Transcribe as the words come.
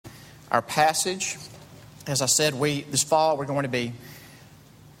Our passage, as I said, this fall we're going to be,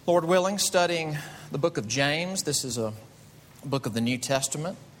 Lord willing, studying the book of James. This is a book of the New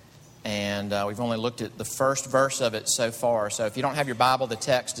Testament, and we've only looked at the first verse of it so far. So if you don't have your Bible, the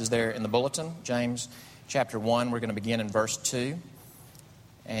text is there in the bulletin, James chapter 1. We're going to begin in verse 2.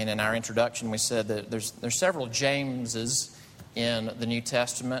 And in our introduction, we said that there's several Jameses in the New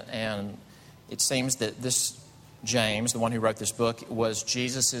Testament, and it seems that this James, the one who wrote this book, was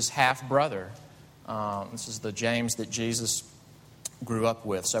Jesus' half-brother. This is the James that Jesus grew up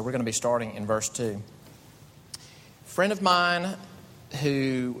with. So we're going to be starting in verse 2. A friend of mine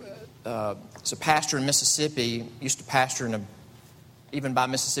who is a pastor in Mississippi, used to pastor in even by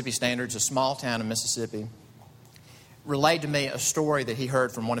Mississippi standards, a small town in Mississippi, relayed to me a story that he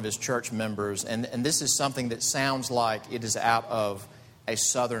heard from one of his church members. And this is something that sounds like it is out of a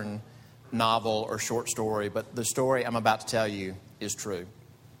Southern novel or short story, but the story I'm about to tell you is true.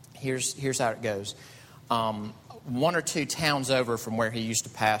 Here's how it goes. One or two towns over from where he used to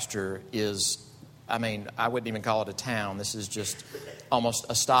pastor I wouldn't even call it a town. This is just almost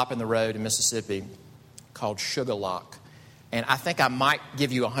a stop in the road in Mississippi called Sugar Lock. And I think I might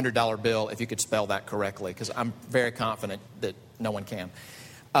give you a $100 bill if you could spell that correctly, because I'm very confident that no one can.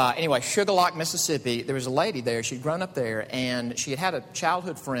 Anyway, Sugar Lock, Mississippi, there was a lady there. She'd grown up there, and she had a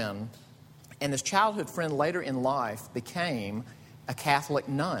childhood friend. And this childhood friend later in life became a Catholic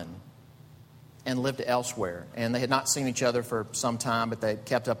nun and lived elsewhere. And they had not seen each other for some time, but they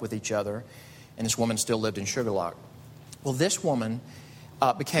kept up with each other. And this woman still lived in Sugar Lock. Well, this woman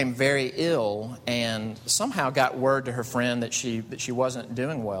became very ill and somehow got word to her friend that she wasn't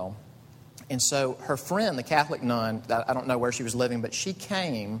doing well. And so her friend, the Catholic nun, I don't know where she was living, but she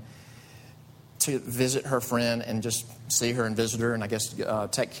came to visit her friend and just see her and visit her and I guess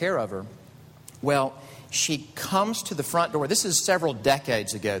take care of her. Well, she comes to the front door. This is several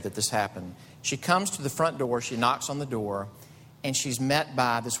decades ago that this happened. She comes to the front door, she knocks on the door, and she's met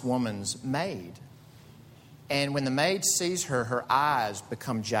by this woman's maid. And when the maid sees her, her eyes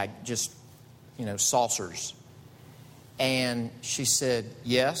become saucers. And she said,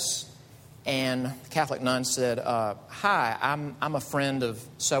 yes. And the Catholic nun said, hi, I'm a friend of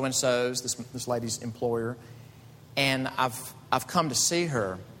so-and-so's, this lady's employer, and I've come to see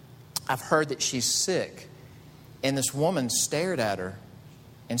her. I've heard that she's sick. And this woman stared at her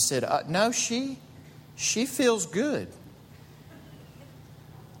and said, no, she feels good.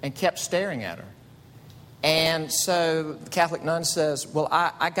 And kept staring at her. And so the Catholic nun says, well,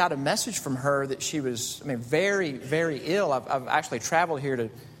 I got a message from her that she was, very, very ill. I've actually traveled here to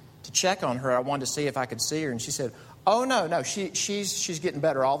check on her. I wanted to see if I could see her. And she said, oh, no, she's getting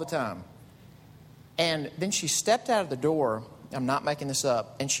better all the time. And then she stepped out of the door. I'm not making this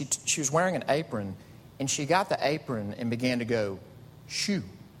up. And she was wearing an apron. And she got the apron and began to go, shoo,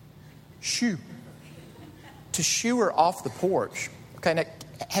 shoo, to shoo her off the porch. Okay, now,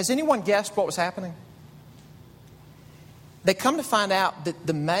 has anyone guessed what was happening? They come to find out that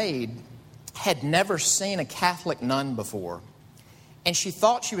the maid had never seen a Catholic nun before. And she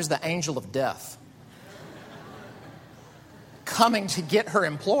thought she was the angel of death coming to get her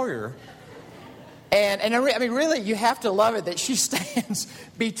employer. And really, you have to love it that she stands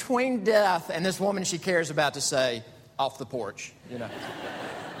between death and this woman she cares about to say, off the porch,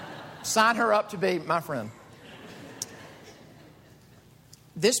 Sign her up to be my friend.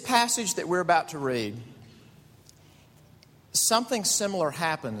 This passage that we're about to read, something similar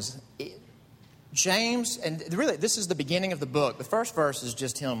happens. James, and really this is the beginning of the book. The first verse is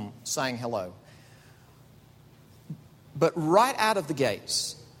just him saying hello. But right out of the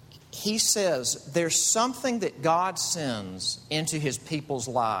gates, he says there's something that God sends into his people's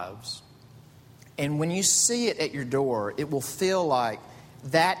lives. And when you see it at your door, it will feel like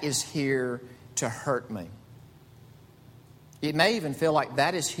that is here to hurt me. It may even feel like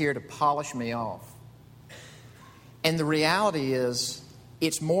that is here to polish me off. And the reality is,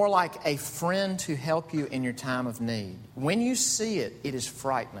 it's more like a friend to help you in your time of need. When you see it, it is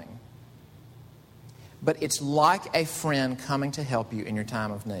frightening. But it's like a friend coming to help you in your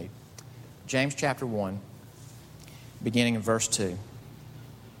time of need. James chapter 1, beginning in verse 2.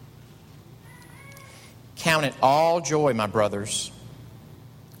 Count it all joy, my brothers,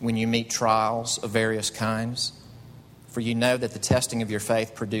 when you meet trials of various kinds, for you know that the testing of your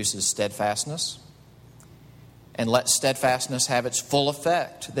faith produces steadfastness. And let steadfastness have its full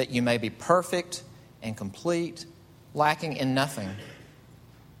effect, that you may be perfect and complete, lacking in nothing.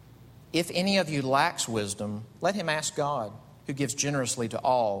 If any of you lacks wisdom, let him ask God, who gives generously to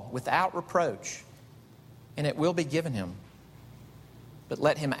all, without reproach, and it will be given him. But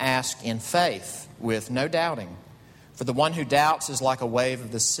let him ask in faith, with no doubting. For the one who doubts is like a wave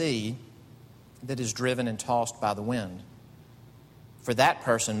of the sea that is driven and tossed by the wind. For that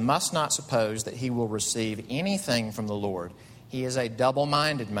person must not suppose that he will receive anything from the Lord. He is a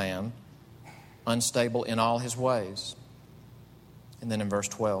double-minded man, unstable in all his ways. And then in verse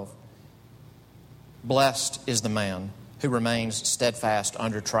 12, blessed is the man who remains steadfast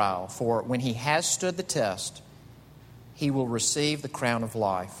under trial, for when he has stood the test, he will receive the crown of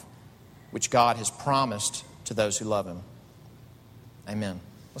life, which God has promised to those who love him. Amen.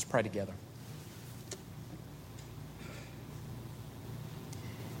 Let's pray together.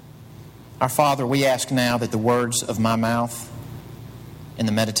 Our Father, we ask now that the words of my mouth and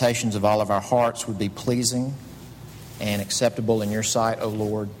the meditations of all of our hearts would be pleasing and acceptable in your sight, O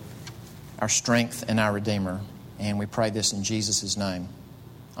Lord, our strength and our Redeemer. And we pray this in Jesus' name.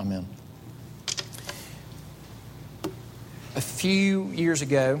 Amen. A few years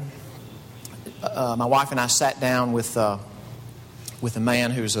ago, my wife and I sat down with a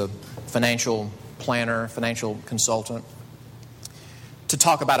man who's a financial planner, financial consultant, to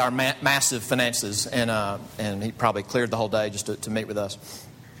talk about our massive finances, and he probably cleared the whole day just to meet with us.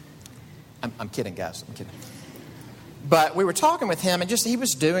 I'm kidding, guys. I'm kidding. But we were talking with him, and just he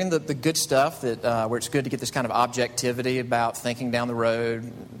was doing the good stuff that where it's good to get this kind of objectivity about thinking down the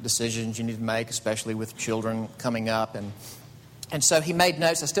road, decisions you need to make, especially with children coming up. And so he made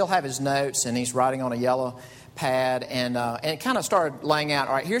notes. I still have his notes, and he's writing on a yellow pad, and it kind of started laying out,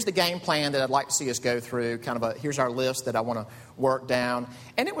 all right, here's the game plan that I'd like to see us go through, here's our list that I want to work down.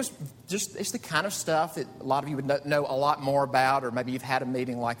 And it's the kind of stuff that a lot of you would know a lot more about, or maybe you've had a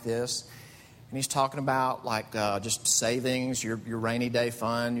meeting like this. And he's talking about just savings, your rainy day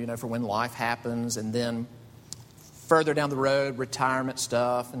fund, for when life happens, and then further down the road, retirement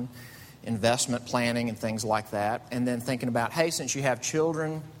stuff and investment planning and things like that. And then thinking about, hey, since you have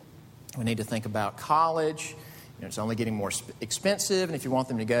children, we need to think about college. It's only getting more expensive, and if you want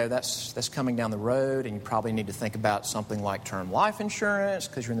them to go, that's coming down the road. And you probably need to think about something like term life insurance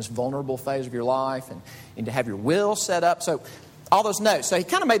because you're in this vulnerable phase of your life, and you need to have your will set up. So all those notes. So he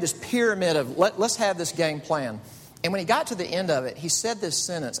kind of made this pyramid of let's have this game plan. And when he got to the end of it, he said this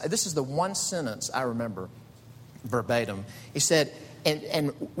sentence. This is the one sentence I remember verbatim. He said, and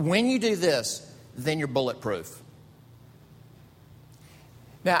when you do this, then you're bulletproof.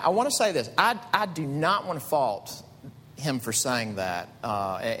 Now, I want to say this. I do not want to fault him for saying that,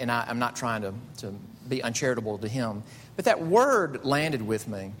 and I'm not trying to be uncharitable to him. But that word landed with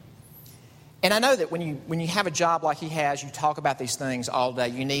me. And I know that when you have a job like he has, you talk about these things all day.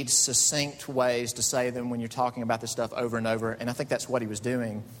 You need succinct ways to say them when you're talking about this stuff over and over. And I think that's what he was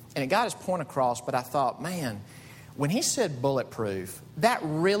doing. And it got his point across, but I thought, man, when he said bulletproof, that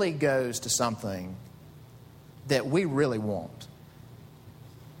really goes to something that we really want.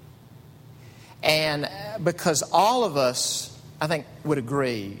 And because all of us, I think, would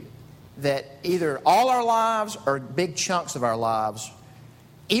agree that either all our lives or big chunks of our lives,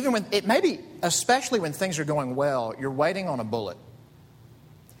 even when it maybe, especially when things are going well, you're waiting on a bullet.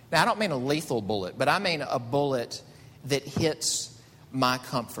 Now, I don't mean a lethal bullet, but I mean a bullet that hits my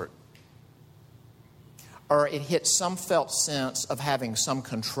comfort, or it hits some felt sense of having some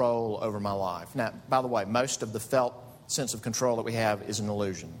control over my life. Now, by the way, most of the felt sense of control that we have is an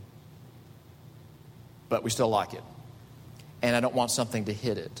illusion, but we still like it. And I don't want something to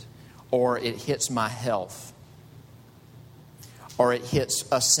hit it, or it hits my health, or it hits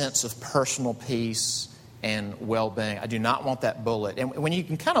a sense of personal peace and well-being. I do not want that bullet. And when you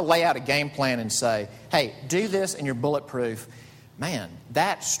can kind of lay out a game plan and say, hey, do this and you're bulletproof, man,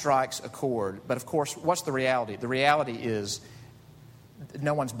 that strikes a chord. But of course, what's the reality? The reality is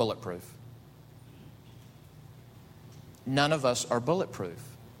no one's bulletproof. None of us are bulletproof.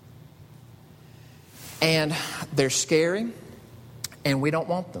 And they're scary, and we don't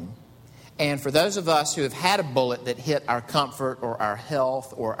want them. And for those of us who have had a bullet that hit our comfort or our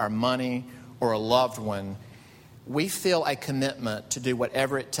health or our money or a loved one, we feel a commitment to do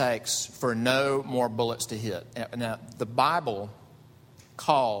whatever it takes for no more bullets to hit. Now, the Bible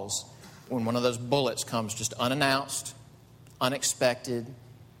calls when one of those bullets comes just unannounced, unexpected,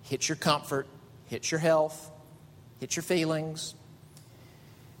 hits your comfort, hits your health, hits your feelings.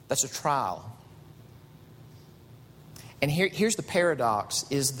 That's a trial. And here's the paradox,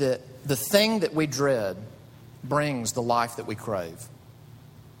 is that the thing that we dread brings the life that we crave.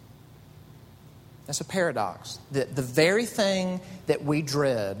 That's a paradox. That the very thing that we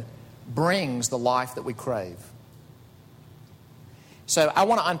dread brings the life that we crave. So I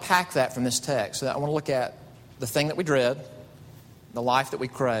want to unpack that from this text. I want to look at the thing that we dread, the life that we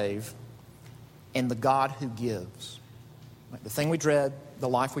crave, and the God who gives. The thing we dread, the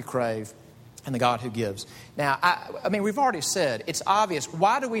life we crave, and the God who gives. Now, I mean, we've already said, it's obvious.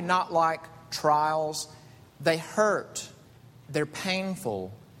 Why do we not like trials? They hurt. They're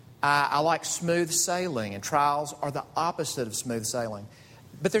painful. I like smooth sailing, and trials are the opposite of smooth sailing.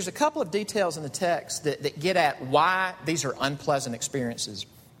 But there's a couple of details in the text that get at why these are unpleasant experiences.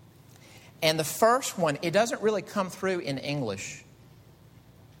 And the first one, it doesn't really come through in English,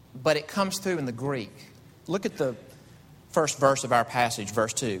 but it comes through in the Greek. Look at the first verse of our passage,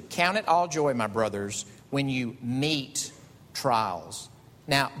 verse 2. Count it all joy, my brothers, when you meet trials.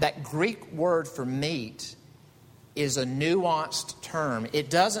 Now, that Greek word for meet is a nuanced term. It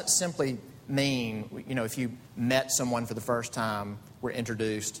doesn't simply mean, if you met someone for the first time, were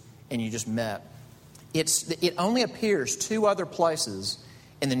introduced, and you just met. It only appears 2 other places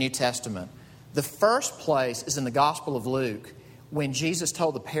in the New Testament. The first place is in the Gospel of Luke, when Jesus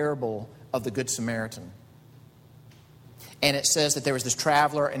told the parable of the Good Samaritan. And it says that there was this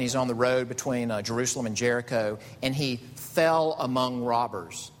traveler, and he's on the road between Jerusalem and Jericho, and he fell among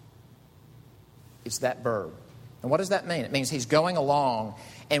robbers. It's that verb. And what does that mean? It means he's going along,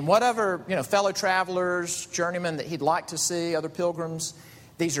 and whatever, fellow travelers, journeymen that he'd like to see, other pilgrims,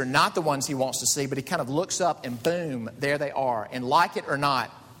 these are not the ones he wants to see, but he kind of looks up and boom, there they are. And like it or not,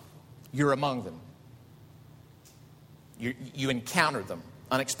 you're among them. You encounter them,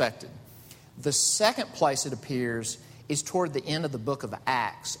 unexpected. The second place it appears is toward the end of the book of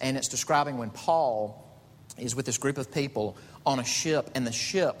Acts, and it's describing when Paul is with this group of people on a ship, and the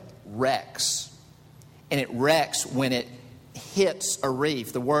ship wrecks. And it wrecks when it hits a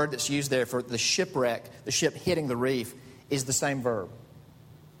reef. The word that's used there for the shipwreck, the ship hitting the reef, is the same verb.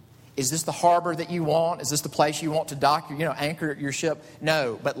 Is this the harbor that you want? Is this the place you want to dock, anchor your ship?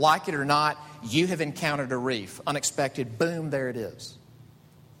 No, but like it or not, you have encountered a reef. Unexpected, boom, there it is.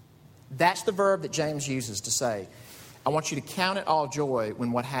 That's the verb that James uses to say, I want you to count it all joy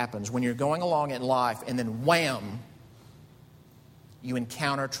when what happens, when you're going along in life and then wham, you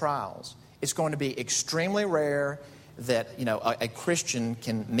encounter trials. It's going to be extremely rare that, a Christian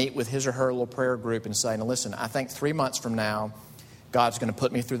can meet with his or her little prayer group and say, now listen, I think 3 months from now, God's going to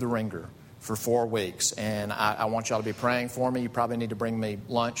put me through the ringer for 4 weeks, and I want y'all to be praying for me. You probably need to bring me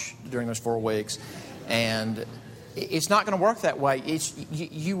lunch during those 4 weeks. And it's not going to work that way.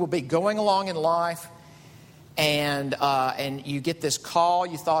 You will be going along in life, and you get this call.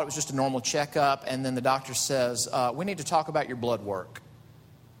 You thought it was just a normal checkup, and then the doctor says, we need to talk about your blood work.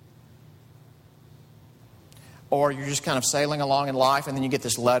 Or you're just kind of sailing along in life, and then you get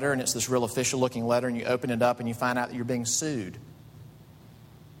this letter, and it's this real official-looking letter, and you open it up, and you find out that you're being sued.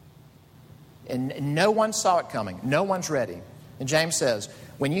 And no one saw it coming. No one's ready. And James says,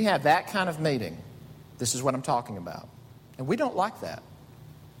 when you have that kind of meeting, this is what I'm talking about. And we don't like that.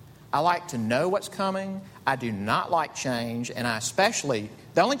 I like to know what's coming. I do not like change, and the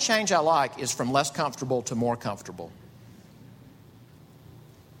only change I like is from less comfortable to more comfortable.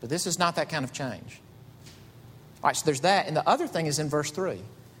 But this is not that kind of change. All right, so there's that. And the other thing is in verse 3.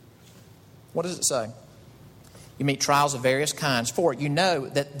 What does it say? You meet trials of various kinds. For you know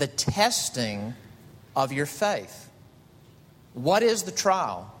that the testing of your faith. What is the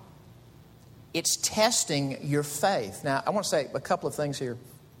trial? It's testing your faith. Now, I want to say a couple of things here.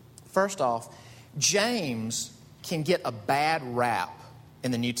 First off, James can get a bad rap in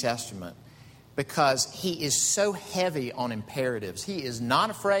the New Testament because he is so heavy on imperatives. He is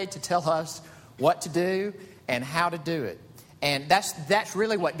not afraid to tell us what to do and how to do it. And that's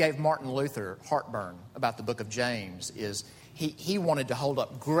really what gave Martin Luther heartburn about the book of James, is he wanted to hold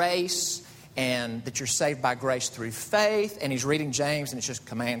up grace and that you're saved by grace through faith. And he's reading James and it's just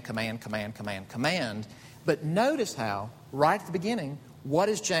command, command, command, command, command. But notice how, right at the beginning, what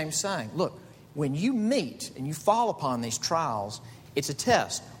is James saying? Look, when you meet and you fall upon these trials, it's a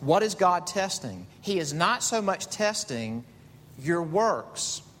test. What is God testing? He is not so much testing your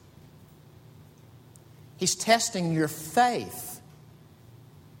works. He's testing your faith.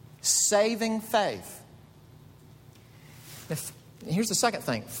 Saving faith. Here's the second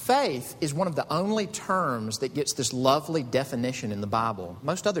thing. Faith is one of the only terms that gets this lovely definition in the Bible.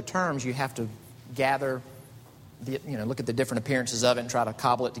 Most other terms you have to gather, look at the different appearances of it and try to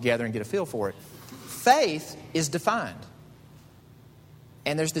cobble it together and get a feel for it. Faith is defined.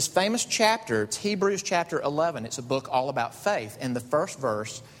 And there's this famous chapter, it's Hebrews chapter 11. It's a book all about faith. And the first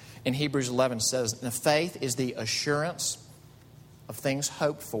verse in Hebrews 11 says, the faith is the assurance of things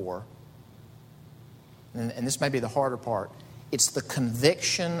hoped for. And this may be the harder part. It's the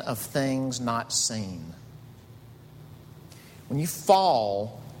conviction of things not seen. When you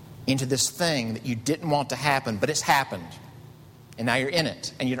fall into this thing that you didn't want to happen, but it's happened, and now you're in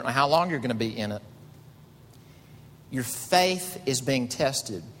it, and you don't know how long you're going to be in it, your faith is being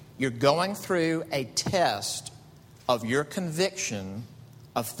tested. You're going through a test of your conviction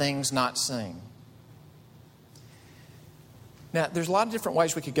of things not seen. Now, there's a lot of different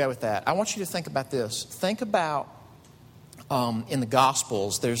ways we could go with that. I want you to think about this. Think about in the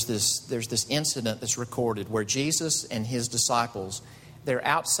Gospels, there's this incident that's recorded where Jesus and his disciples, they're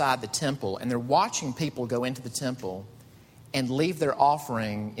outside the temple and they're watching people go into the temple and leave their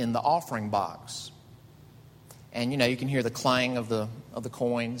offering in the offering box. And you can hear the clang of the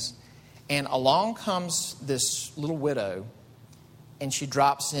coins. And along comes this little widow, and she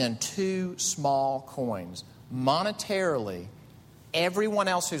drops in 2 small coins. Monetarily, everyone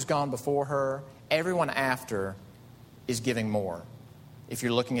else who's gone before her, everyone after, is giving more, if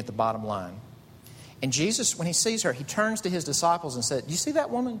you're looking at the bottom line. And Jesus, when he sees her, he turns to his disciples and said, "You see that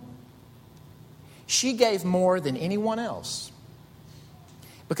woman? She gave more than anyone else."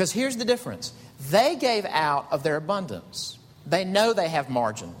 Because here's the difference. They gave out of their abundance. They know they have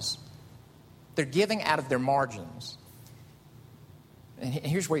margins. They're giving out of their margins. And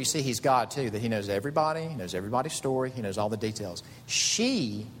here's where you see he's God too, that he knows everybody, he knows everybody's story, he knows all the details.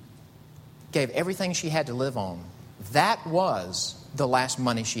 She gave everything she had to live on. That was the last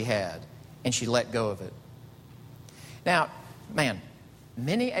money she had, and she let go of it. Now, man,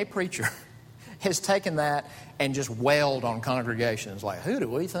 many a preacher has taken that and just wailed on congregations like, who do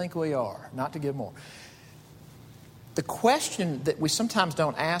we think we are not to give more? The question that we sometimes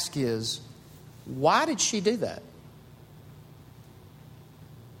don't ask is, why did she do that?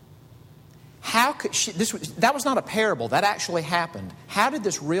 How could she? That was not a parable. That actually happened. How did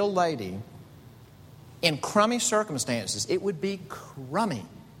this real lady, in crummy circumstances, it would be crummy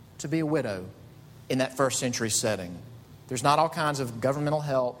to be a widow in that first century setting. There's not all kinds of governmental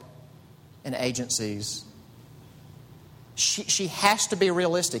help and agencies. She has to be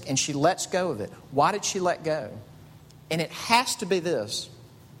realistic, and she lets go of it. Why did she let go? And it has to be this,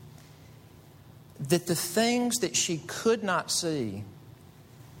 that the things that she could not see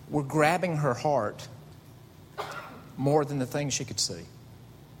were grabbing her heart more than the things she could see.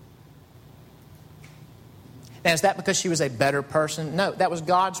 Now, is that because she was a better person? No, that was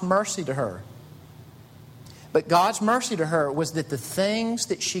God's mercy to her. But God's mercy to her was that the things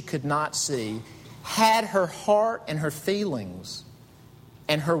that she could not see had her heart and her feelings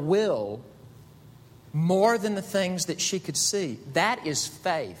and her will more than the things that she could see. That is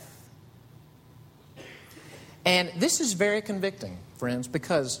faith. And this is very convicting, friends,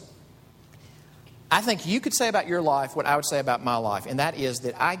 because I think you could say about your life what I would say about my life, and that is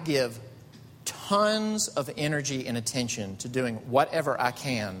that I give tons of energy and attention to doing whatever I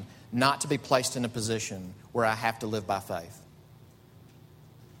can not to be placed in a position where I have to live by faith.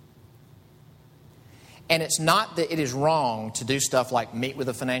 And it's not that it is wrong to do stuff like meet with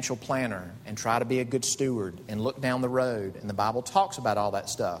a financial planner and try to be a good steward and look down the road. And the Bible talks about all that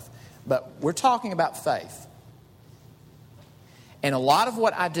stuff. But we're talking about faith. And a lot of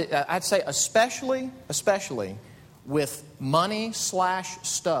what I do, I'd say especially with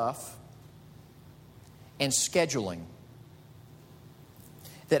money/stuff and scheduling,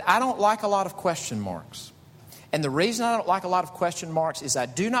 that I don't like a lot of question marks. And the reason I don't like a lot of question marks is I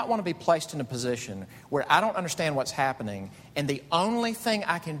do not want to be placed in a position where I don't understand what's happening and the only thing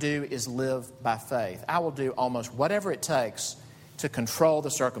I can do is live by faith. I will do almost whatever it takes to control the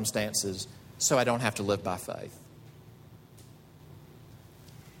circumstances so I don't have to live by faith.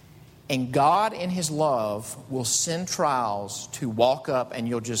 And God in His love will send trials to walk up and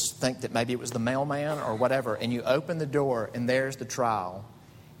you'll just think that maybe it was the mailman or whatever, and you open the door and there's the trial,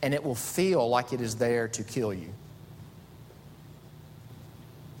 and it will feel like it is there to kill you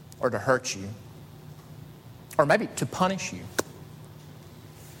or to hurt you or maybe to punish you.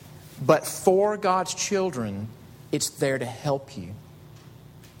 But for God's children, it's there to help you.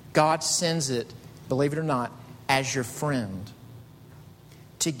 God sends it, believe it or not, as your friend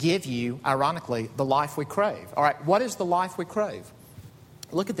to give you, ironically, the life we crave. All right, what is the life we crave?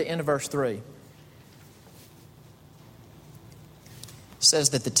 Look at the end of verse 3. It says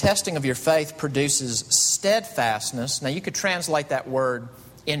that the testing of your faith produces steadfastness. Now, you could translate that word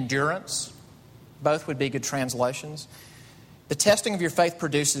endurance. Both would be good translations. The testing of your faith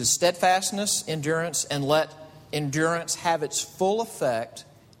produces steadfastness, endurance, and let endurance have its full effect,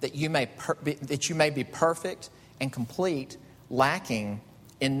 that you may be perfect and complete, lacking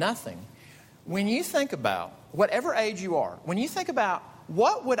in nothing. When you think about, whatever age you are, when you think about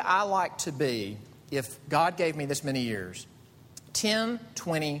what would I like to be if God gave me this many years, 10,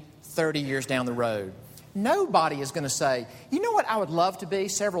 20, 30 years down the road, nobody is going to say, you know what I would love to be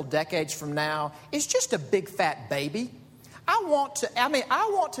several decades from now is just a big fat baby. I want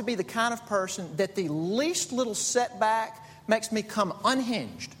to be the kind of person that the least little setback makes me come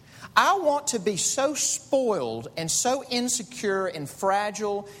unhinged. I want to be so spoiled and so insecure and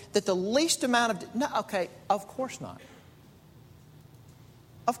fragile that the least amount of... No, okay, of course not.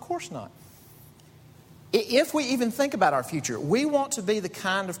 Of course not. If we even think about our future, we want to be the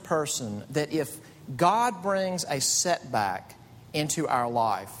kind of person that if God brings a setback into our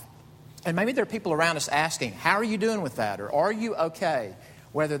life, and maybe there are people around us asking, how are you doing with that? Or are you okay?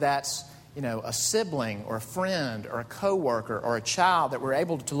 Whether that's, a sibling or a friend or a coworker or a child, that we're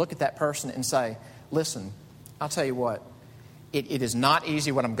able to look at that person and say, listen, I'll tell you what, it is not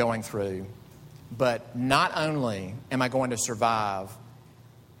easy what I'm going through, but not only am I going to survive,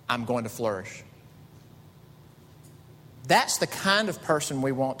 I'm going to flourish. That's the kind of person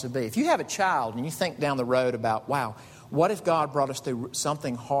we want to be. If you have a child and you think down the road about, wow, what if God brought us through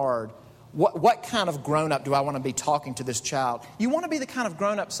something hard? What kind of grown-up do I want to be talking to this child? You want to be the kind of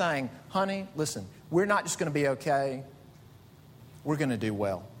grown-up saying, honey, listen, we're not just going to be okay. We're going to do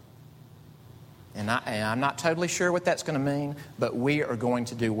well. And I'm not totally sure what that's going to mean, but we are going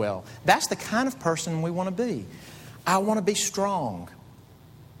to do well. That's the kind of person we want to be. I want to be strong.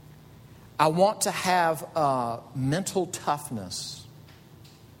 I want to have mental toughness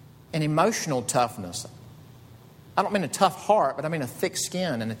and emotional toughness. I don't mean a tough heart, but I mean a thick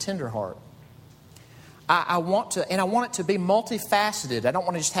skin and a tender heart. I want it to be multifaceted. I don't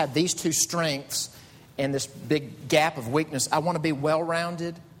want to just have these two strengths and this big gap of weakness. I want to be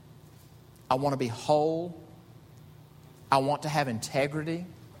well-rounded. I want to be whole. I want to have integrity.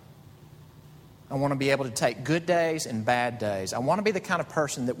 I want to be able to take good days and bad days. I want to be the kind of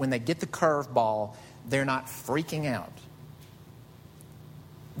person that when they get the curveball, they're not freaking out.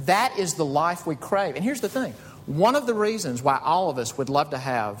 That is the life we crave. And here's the thing. One of the reasons why all of us would love to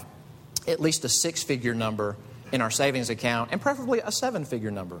have at least a 6-figure number in our savings account, and preferably a 7-figure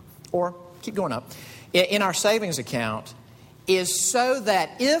number, or keep going up, in our savings account, is so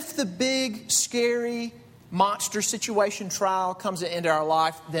that if the big, scary, monster situation trial comes into our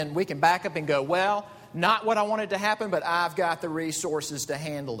life, then we can back up and go, well, not what I wanted to happen, but I've got the resources to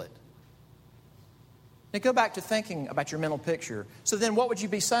handle it. Now go back to thinking about your mental picture. So then what would you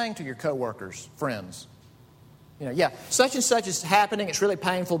be saying to your coworkers, friends? Yeah, such and such is happening, it's really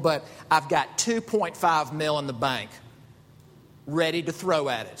painful, but I've got $2.5 million in the bank ready to throw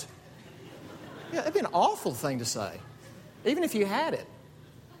at it. Yeah, that'd be an awful thing to say, even if you had it.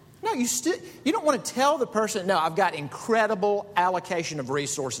 No, you don't want to tell the person, no, I've got incredible allocation of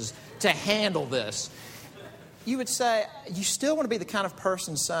resources to handle this. You would say, you still want to be the kind of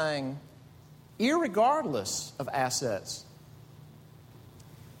person saying, irregardless of assets,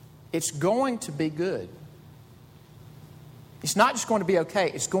 it's going to be good. It's not just going to be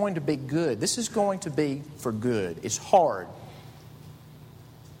okay, it's going to be good. This is going to be for good. It's hard.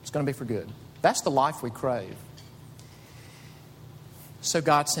 It's going to be for good. That's the life we crave. So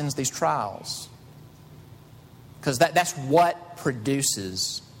God sends these trials. Because that's what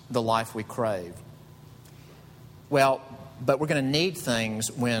produces the life we crave. Well, but we're going to need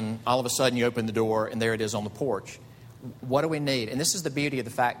things when all of a sudden you open the door and there it is on the porch. What do we need? And this is the beauty of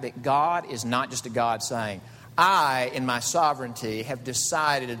the fact that God is not just a God saying, I, in my sovereignty, have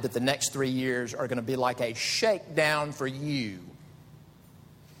decided that the next 3 years are going to be like a shakedown for you.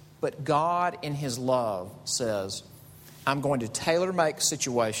 But God, in His love, says, I'm going to tailor-make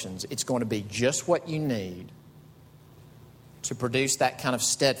situations. It's going to be just what you need to produce that kind of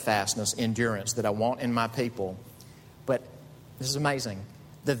steadfastness, endurance that I want in my people. But this is amazing.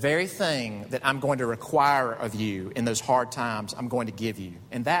 The very thing that I'm going to require of you in those hard times, I'm going to give you.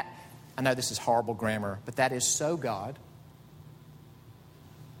 And that, I know this is horrible grammar, but that is so God.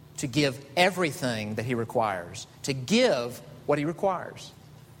 To give everything that He requires. To give what He requires.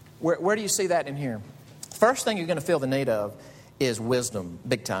 Where do you see that in here? First thing you're going to feel the need of is wisdom,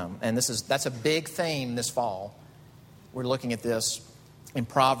 big time. And that's a big theme this fall. We're looking at this in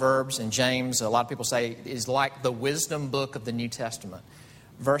Proverbs and James. A lot of people say it is like the wisdom book of the New Testament.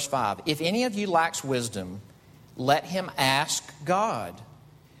 Verse 5, if any of you lacks wisdom, let him ask God,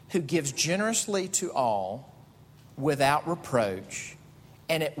 who gives generously to all without reproach,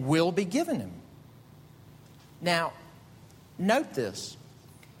 and it will be given him. Now, note this.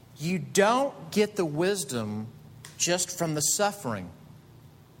 You don't get the wisdom just from the suffering.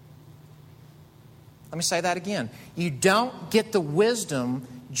 Let me say that again. You don't get the wisdom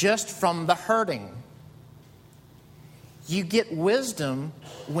just from the hurting. You get wisdom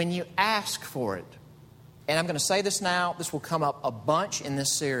when you ask for it. And I'm going to say this now. This will come up a bunch in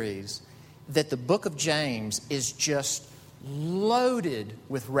this series. That the book of James is just loaded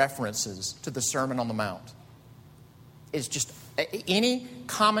with references to the Sermon on the Mount. It's just, any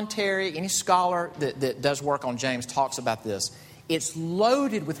commentary, any scholar that does work on James talks about this. It's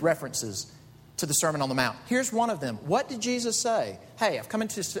loaded with references to the Sermon on the Mount. Here's one of them. What did Jesus say? Hey, I've come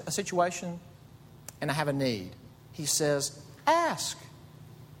into a situation and I have a need. He says, ask,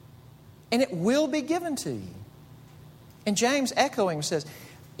 and it will be given to you. And James, echoing, says,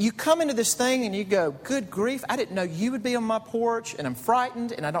 you come into this thing and you go, good grief, I didn't know you would be on my porch, and I'm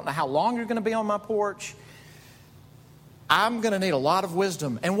frightened, and I don't know how long you're going to be on my porch. I'm going to need a lot of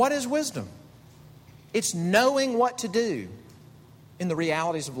wisdom. And what is wisdom? It's knowing what to do in the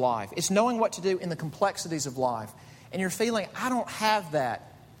realities of life. It's knowing what to do in the complexities of life. And you're feeling, I don't have that.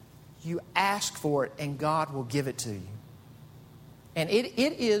 You ask for it and God will give it to you. And it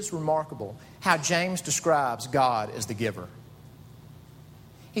is remarkable how James describes God as the giver.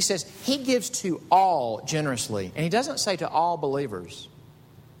 He says He gives to all generously. And he doesn't say to all believers.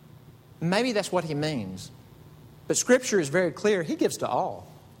 Maybe that's what he means. But Scripture is very clear. He gives to all.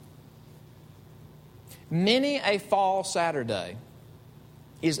 Many a fall Saturday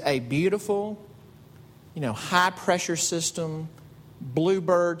is a beautiful, high-pressure system,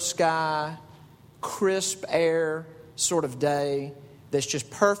 bluebird sky, crisp air sort of day that's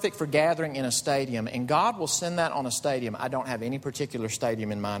just perfect for gathering in a stadium. And God will send that on a stadium. I don't have any particular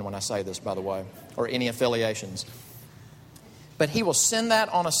stadium in mind when I say this, by the way, or any affiliations. But He will send that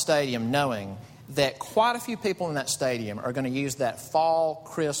on a stadium knowing that quite a few people in that stadium are going to use that fall,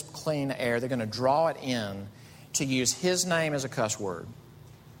 crisp, clean air. They're going to draw it in to use His name as a cuss word.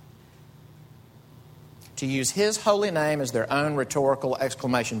 To use His holy name as their own rhetorical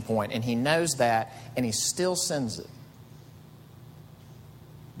exclamation point. And He knows that, and He still sends it.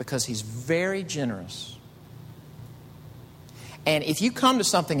 Because He's very generous. And if you come to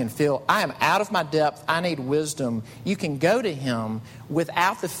something and feel, I am out of my depth, I need wisdom, you can go to Him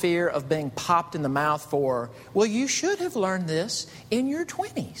without the fear of being popped in the mouth for, well, you should have learned this in your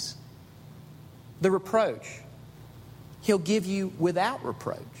 20s. The reproach. He'll give you without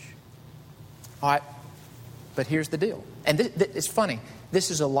reproach. All right. But here's the deal. And it's funny.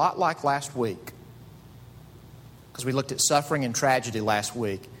 This is a lot like last week. Because we looked at suffering and tragedy last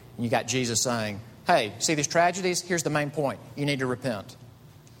week. And you got Jesus saying, hey, see these tragedies? Here's the main point. You need to repent.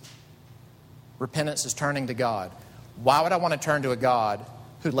 Repentance is turning to God. Why would I want to turn to a God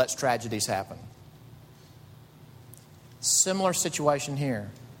who lets tragedies happen? Similar situation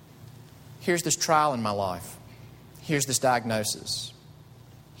here. Here's this trial in my life. Here's this diagnosis.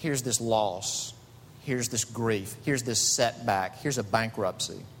 Here's this loss. Here's this grief. Here's this setback. Here's a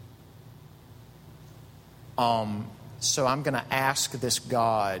bankruptcy. So I'm going to ask this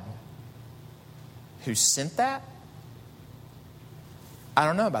God who sent that? I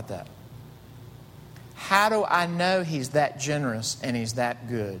don't know about that. How do I know He's that generous and He's that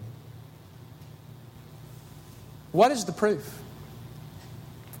good? What is the proof?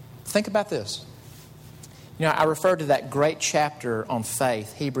 Think about this. I referred to that great chapter on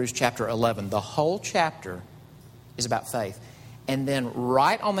faith, Hebrews chapter 11. The whole chapter is about faith. And then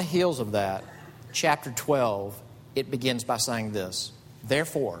right on the heels of that, chapter 12, it begins by saying this.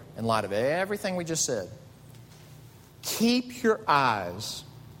 Therefore, in light of everything we just said, keep your eyes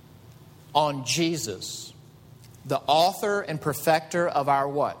on Jesus, the author and perfecter of our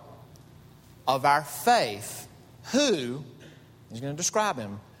what? Of our faith, who, He's going to describe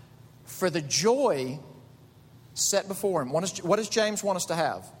Him, for the joy set before Him. What does James want us to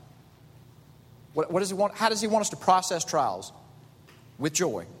have? What does he want? How does he want us to process trials? With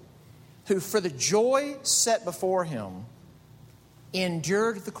joy. Who for the joy set before Him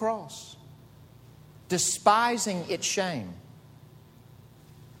endured the cross, despising its shame.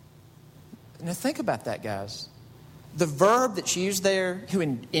 Now think about that, guys. The verb that's used there, who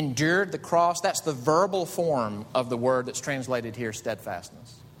endured the cross, that's the verbal form of the word that's translated here,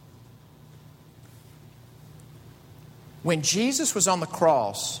 steadfastness. When Jesus was on the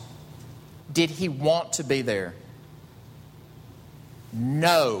cross, did He want to be there?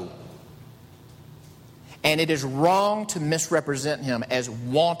 No. And it is wrong to misrepresent Him as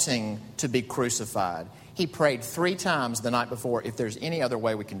wanting to be crucified. He prayed 3 times the night before, if there's any other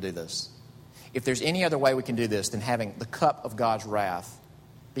way we can do this. If there's any other way we can do this than having the cup of God's wrath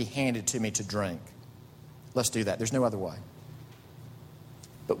be handed to me to drink. Let's do that. There's no other way.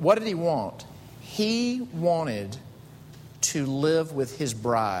 But what did He want? He wanted to live with His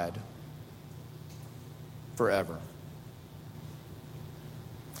bride forever.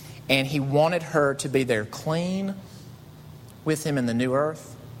 And He wanted her to be there clean with Him in the new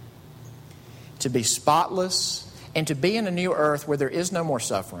earth, to be spotless, and to be in a new earth where there is no more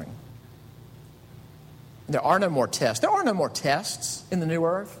suffering. There are no more tests. There are no more tests in the new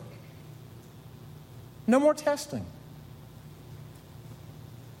earth. No more testing.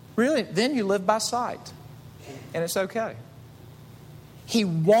 Really, then you live by sight. And it's okay. He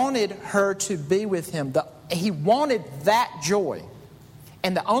wanted her to be with him. He wanted that joy.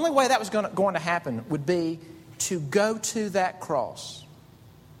 And the only way that was going to happen would be to go to that cross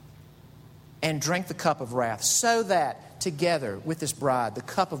and drink the cup of wrath, so that together with this bride, the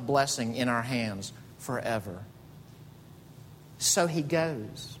cup of blessing in our hands forever. So he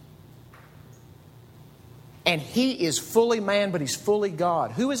goes. And he is fully man, but he's fully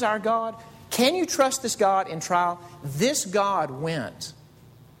God. Who is our God? Can you trust this God in trial? This God went.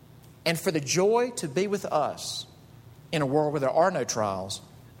 And for the joy to be with us in a world where there are no trials,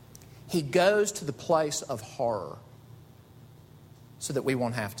 he goes to the place of horror so that we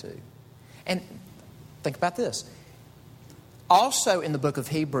won't have to. And think about this. Also in the book of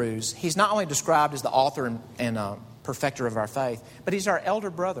Hebrews, he's not only described as the author and perfecter of our faith, but he's our elder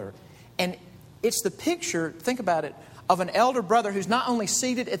brother. And it's the picture, think about it, of an elder brother who's not only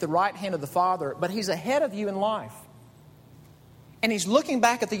seated at the right hand of the Father, but he's ahead of you in life. And he's looking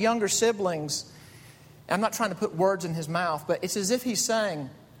back at the younger siblings. I'm not trying to put words in his mouth, but it's as if he's saying,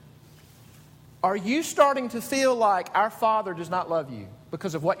 are you starting to feel like our Father does not love you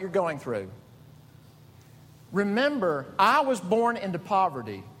because of what you're going through? Remember, I was born into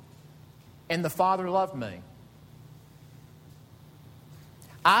poverty, and the Father loved me.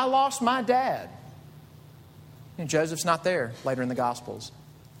 I lost my dad. And Joseph's not there later in the Gospels.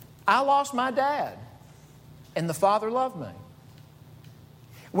 I lost my dad, and the Father loved me.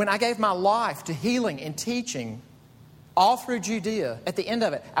 When I gave my life to healing and teaching all through Judea, at the end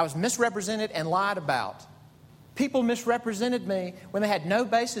of it, I was misrepresented and lied about. People misrepresented me when they had no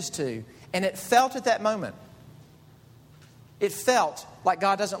basis to. And it felt at that moment, it felt like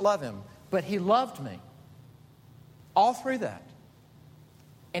God doesn't love him. But he loved me all through that.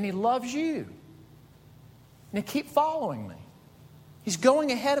 And he loves you. And he keep following me. He's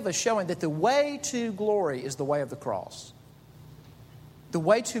going ahead of us, showing that the way to glory is the way of the cross. The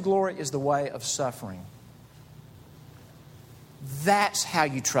way to glory is the way of suffering. That's how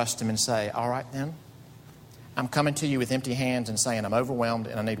you trust him and say, all right then, I'm coming to you with empty hands and saying I'm overwhelmed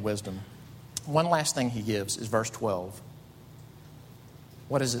and I need wisdom. One last thing he gives is verse 12.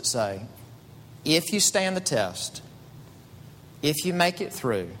 What does it say? If you stand the test, if you make it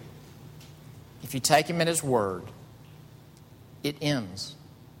through, if you take him at his word, it ends.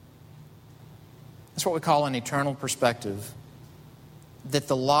 That's what we call an eternal perspective. That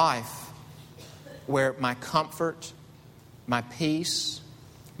the life where my comfort, my peace,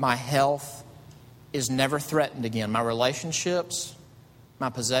 my health is never threatened again. My relationships,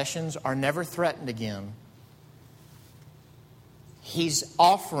 my possessions are never threatened again. He's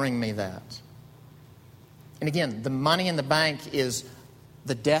offering me that. And again, the money in the bank is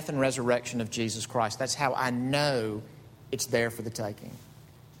the death and resurrection of Jesus Christ. That's how I know it's there for the taking.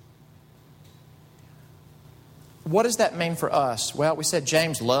 What does that mean for us? Well, we said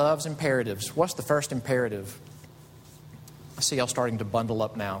James loves imperatives. What's the first imperative? I see y'all starting to bundle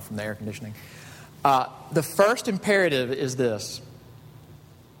up now from the air conditioning. The first imperative is this.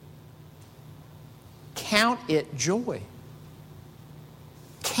 Count it joy.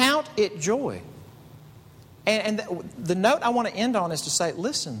 Count it joy. And the note I want to end on is to say,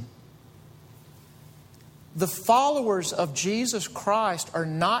 listen, the followers of Jesus Christ are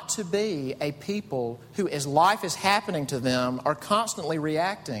not to be a people who, as life is happening to them, are constantly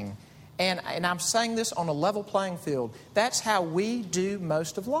reacting. And I'm saying this on a level playing field. That's how we do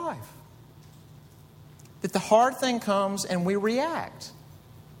most of life. That the hard thing comes and we react.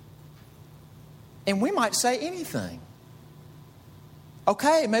 And we might say anything.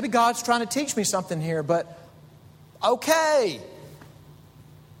 Okay, maybe God's trying to teach me something here, but okay.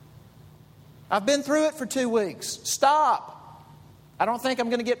 I've been through it for 2 weeks. Stop. I don't think I'm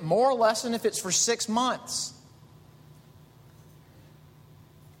going to get more lesson if it's for 6 months.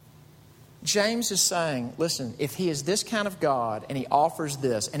 James is saying, listen, if he is this kind of God and he offers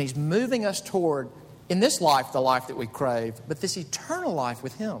this and he's moving us toward, in this life, the life that we crave, but this eternal life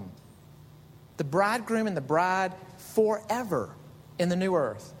with him, the bridegroom and the bride forever in the new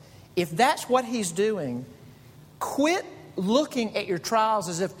earth. If that's what he's doing, quit looking at your trials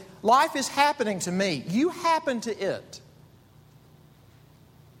as if life is happening to me. You happen to it.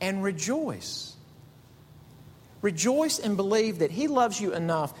 And rejoice. Rejoice and believe that he loves you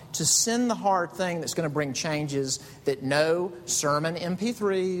enough to send the hard thing that's going to bring changes that no sermon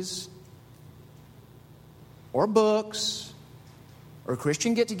MP3s or books or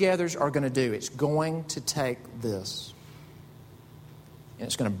Christian get-togethers are going to do. It's going to take this. And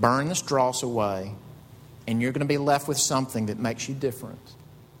it's going to burn the dross away. And you're going to be left with something that makes you different.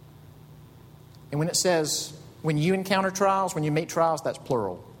 And when it says, when you encounter trials, when you meet trials, that's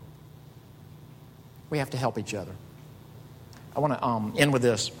plural. We have to help each other. I want to end with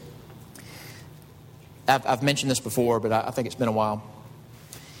this. I've mentioned this before, but I think it's been a while.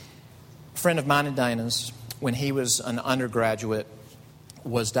 A friend of mine and Dana's, when he was an undergraduate,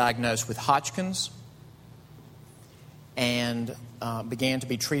 was diagnosed with Hodgkin's and began to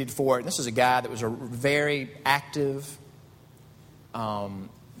be treated for it. And this is a guy that was a very active,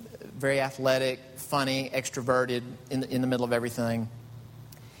 very athletic, funny, extroverted, in the middle of everything.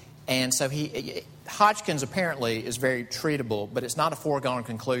 And so Hodgkin's apparently is very treatable, but it's not a foregone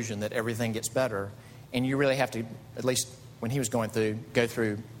conclusion that everything gets better. And you really have to, at least when he was going through, go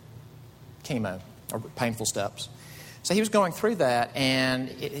through chemo or painful steps. So he was going through that, and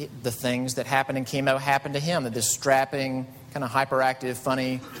the things that happened in chemo happened to him. That this strapping, kind of hyperactive,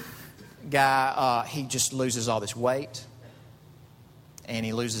 funny guy, he just loses all this weight, and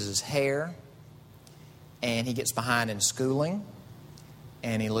he loses his hair, and he gets behind in schooling,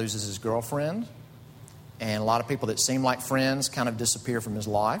 and he loses his girlfriend, and a lot of people that seem like friends kind of disappear from his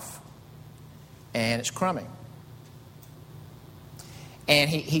life, and it's crummy. And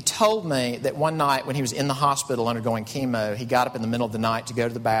he told me that one night when he was in the hospital undergoing chemo, he got up in the middle of the night to go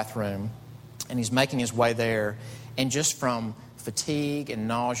to the bathroom, and he's making his way there, and just from fatigue and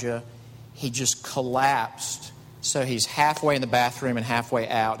nausea, he just collapsed. So he's halfway in the bathroom and halfway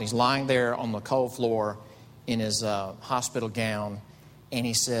out, and he's lying there on the cold floor in his hospital gown, and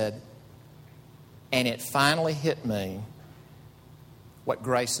he said, and it finally hit me what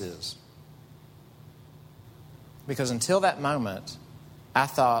grace is. Because until that moment, I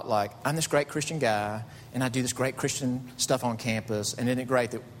thought, like, I'm this great Christian guy, and I do this great Christian stuff on campus, and isn't it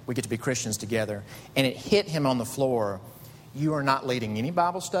great that we get to be Christians together? And it hit him on the floor. You are not leading any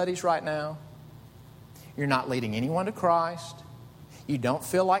Bible studies right now. You're not leading anyone to Christ. You don't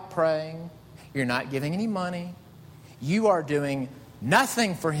feel like praying. You're not giving any money. You are doing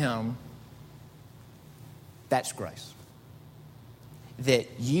nothing for Him. That's grace.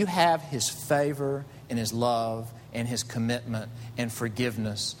 That you have His favor and His love and His commitment and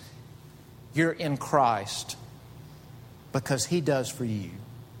forgiveness. You're in Christ because He does for you,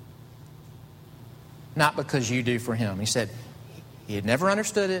 not because you do for Him. He said he had never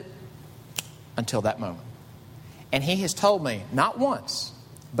understood it until that moment. And he has told me, not once,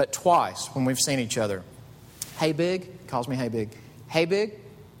 but twice when we've seen each other, hey, Big, he calls me Hey, Big. Hey, Big,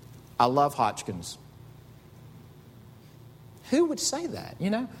 I love Hodgkin's. Who would say that, you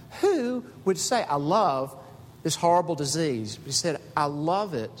know? Who would say, I love this horrible disease? He said, I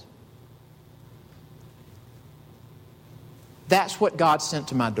love it. That's what God sent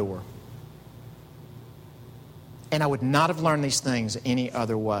to my door. And I would not have learned these things any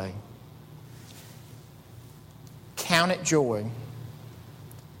other way. Count it joy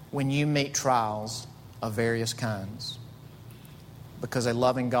when you meet trials of various kinds, because a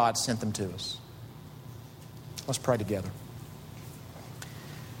loving God sent them to us. Let's pray together.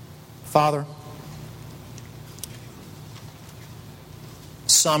 Father,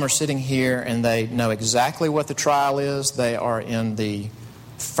 some are sitting here and they know exactly what the trial is. They are in the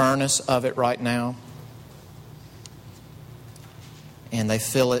furnace of it right now. And they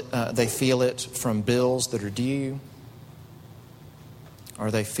feel it from bills that are due,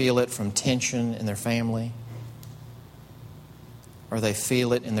 or they feel it from tension in their family, or they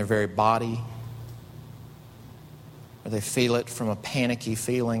feel it in their very body, or they feel it from a panicky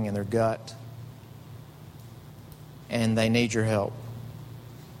feeling in their gut, and they need your help.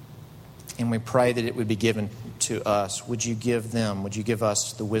 And we pray that it would be given to us. Would you give them, would you give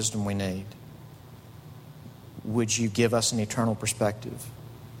us the wisdom we need? Would you give us an eternal perspective?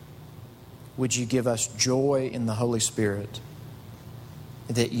 Would you give us joy in the Holy Spirit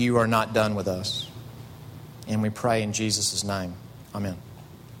that you are not done with us? And we pray in Jesus' name. Amen.